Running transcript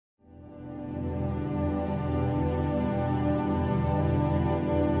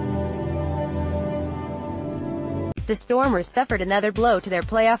The Stormers suffered another blow to their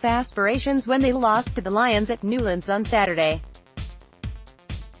playoff aspirations when they lost to the Lions at Newlands on Saturday.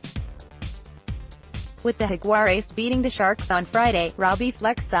 With the Jaguares beating the Sharks on Friday, Robbie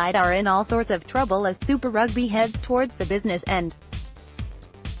Fleck's side are in all sorts of trouble as Super Rugby heads towards the business end.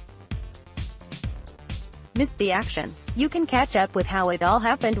 Missed the action? You can catch up with how it all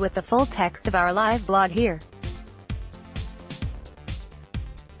happened with the full text of our live blog here.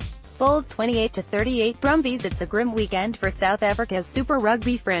 Bulls 28-38 Brumbies. It's a grim weekend for South Africa's Super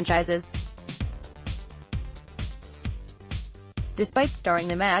Rugby franchises. Despite starting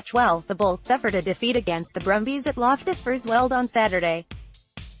the match well, the Bulls suffered a defeat against the Brumbies at Loftusversfeld on Saturday.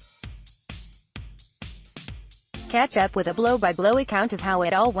 Catch up with a blow-by-blow account of how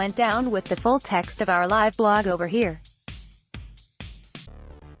it all went down with the full text of our live blog over here.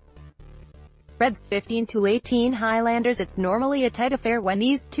 Reds 15-18 Highlanders. It's normally a tight affair when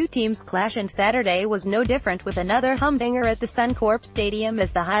these two teams clash, and Saturday was no different, with another humdinger at the Suncorp Stadium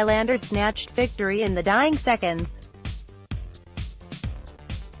as the Highlanders snatched victory in the dying seconds.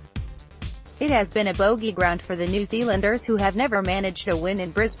 It has been a bogey ground for the New Zealanders, who have never managed a win in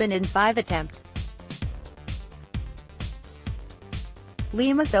Brisbane in 5 attempts.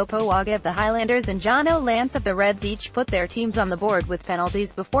 Lima Sopoaga of the Highlanders and Jono Lance of the Reds each put their teams on the board with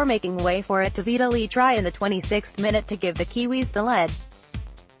penalties before making way for a Tavita Lee try in the 26th minute to give the Kiwis the lead.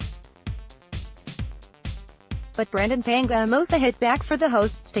 But Brendan Pangamosa hit back for the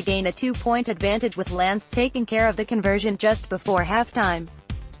hosts to gain a 2-point advantage, with Lance taking care of the conversion just before halftime.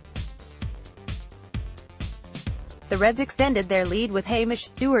 The Reds extended their lead with Hamish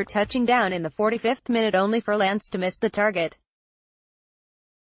Stewart touching down in the 45th minute, only for Lance to miss the target.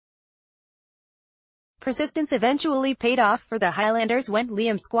 Persistence eventually paid off for the Highlanders when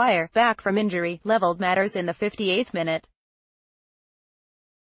Liam Squire, back from injury, levelled matters in the 58th minute.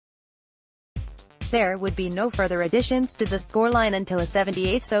 There would be no further additions to the scoreline until a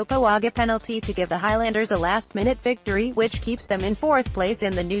 78th Sopoaga penalty to give the Highlanders a last-minute victory, which keeps them in 4th place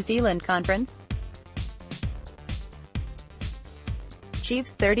in the New Zealand Conference.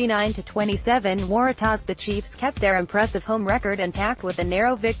 Chiefs 39-27 Waratahs. The Chiefs kept their impressive home record intact with a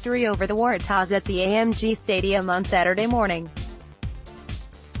narrow victory over the Waratahs at the AMG Stadium on Saturday morning.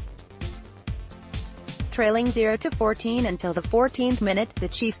 Trailing 0-14 until the 14th minute, the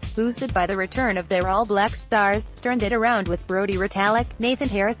Chiefs, boosted by the return of their All Blacks stars, turned it around with Brodie Retallick, Nathan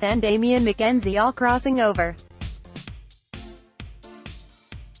Harris and Damian McKenzie all crossing over.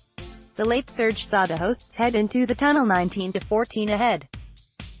 The late surge saw the hosts head into the tunnel 19-14 ahead.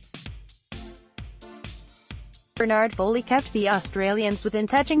 Bernard Foley kept the Australians within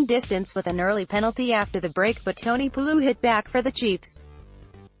touching distance with an early penalty after the break, but Tony Pulu hit back for the Chiefs.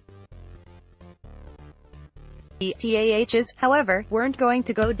 The TAHs, however, weren't going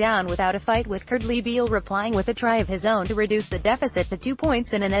to go down without a fight, with Kurt Beale replying with a try of his own to reduce the deficit to 2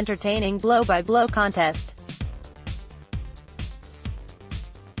 points in an entertaining blow-by-blow contest.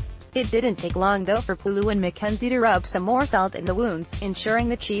 It didn't take long though for Pulu and McKenzie to rub some more salt in the wounds, ensuring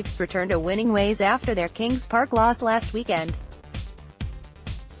the Chiefs returned to winning ways after their Kings Park loss last weekend.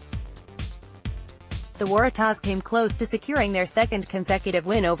 The Waratahs came close to securing their second consecutive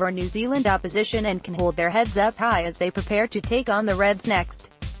win over New Zealand opposition and can hold their heads up high as they prepare to take on the Reds next.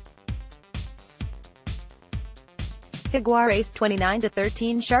 Jaguares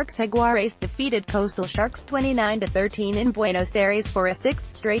 29-13 Sharks. Jaguares defeated Coastal Sharks 29-13 in Buenos Aires for a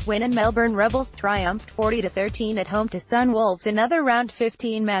 6th straight win, and Melbourne Rebels triumphed 40-13 at home to Sun Wolves in other round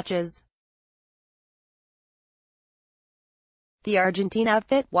 15 matches. The Argentine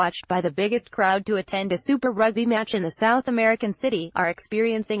outfit, watched by the biggest crowd to attend a Super Rugby match in the South American city, are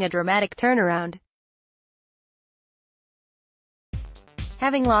experiencing a dramatic turnaround.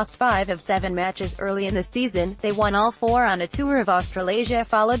 Having lost 5 of 7 matches early in the season, they won all 4 on a tour of Australasia,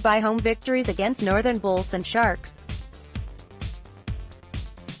 followed by home victories against Northern Bulls and Sharks.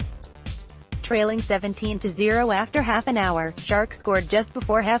 Trailing 17-0 after half an hour, Sharks scored just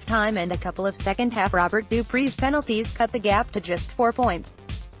before halftime, and a couple of second-half Robert Dupree's penalties cut the gap to just 4 points.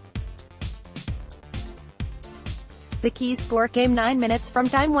 The key score came 9 minutes from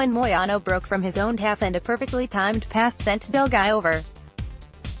time when Moyano broke from his own half and a perfectly timed pass sent Delguy over.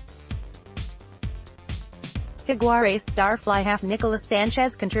 Jaguares star fly half Nicolas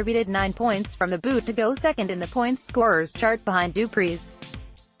Sanchez contributed 9 points from the boot to go second in the points scorers chart behind Dupree's.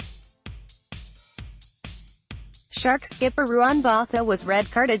 Sharks skipper Ruan Botha was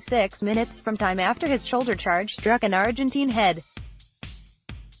red-carded 6 minutes from time after his shoulder charge struck an Argentine head.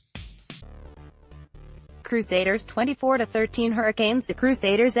 Crusaders 24-13 Hurricanes. The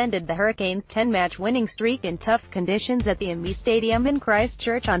Crusaders ended the Hurricanes' 10-match winning streak in tough conditions at the ME Stadium in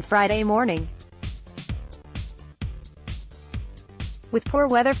Christchurch on Friday morning. With poor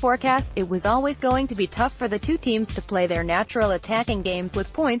weather forecast, it was always going to be tough for the two teams to play their natural attacking games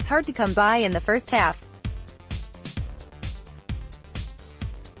with points hard to come by in the first half.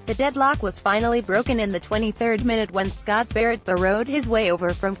 The deadlock was finally broken in the 23rd minute when Scott Barrett burrowed his way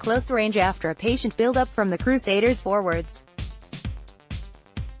over from close range after a patient build-up from the Crusaders forwards.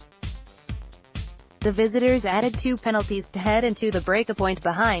 The visitors added 2 penalties to head into the break a point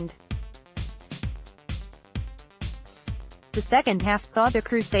behind. The second half saw the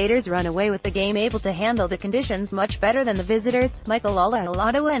Crusaders run away with the game, able to handle the conditions much better than the visitors. Michael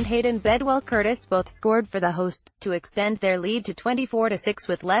Olaialoa and Hayden Bedwell-Curtis both scored for the hosts to extend their lead to 24-6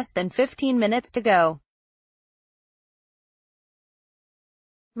 with less than 15 minutes to go.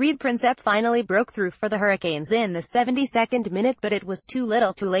 Reed Prinsep finally broke through for the Hurricanes in the 72nd minute, but it was too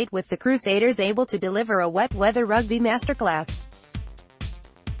little too late, with the Crusaders able to deliver a wet weather rugby masterclass.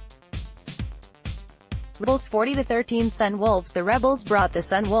 Rebels 40-13 Sunwolves. The Rebels brought the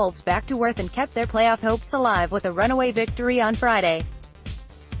Sunwolves back to earth and kept their playoff hopes alive with a runaway victory on Friday.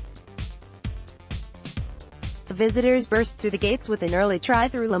 The visitors burst through the gates with an early try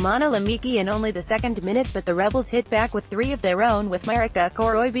through Lamana Lamiki in only the 2nd minute, but the Rebels hit back with 3 of their own, with Marika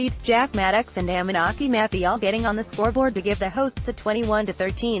Koroibete, Jack Maddox and Amanaki Mafi all getting on the scoreboard to give the hosts a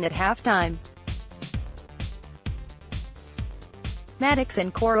 21-13 at halftime. Maddox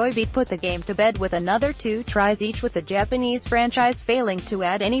and Koroibete put the game to bed with another 2 tries each, with the Japanese franchise failing to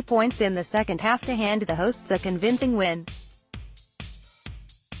add any points in the second half to hand the hosts a convincing win.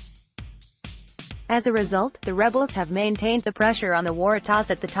 As a result, the Rebels have maintained the pressure on the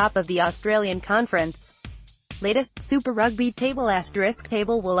Waratahs at the top of the Australian Conference. Latest Super Rugby table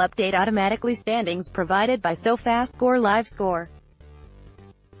 *table will update automatically. Standings provided by SofaScore Live Score.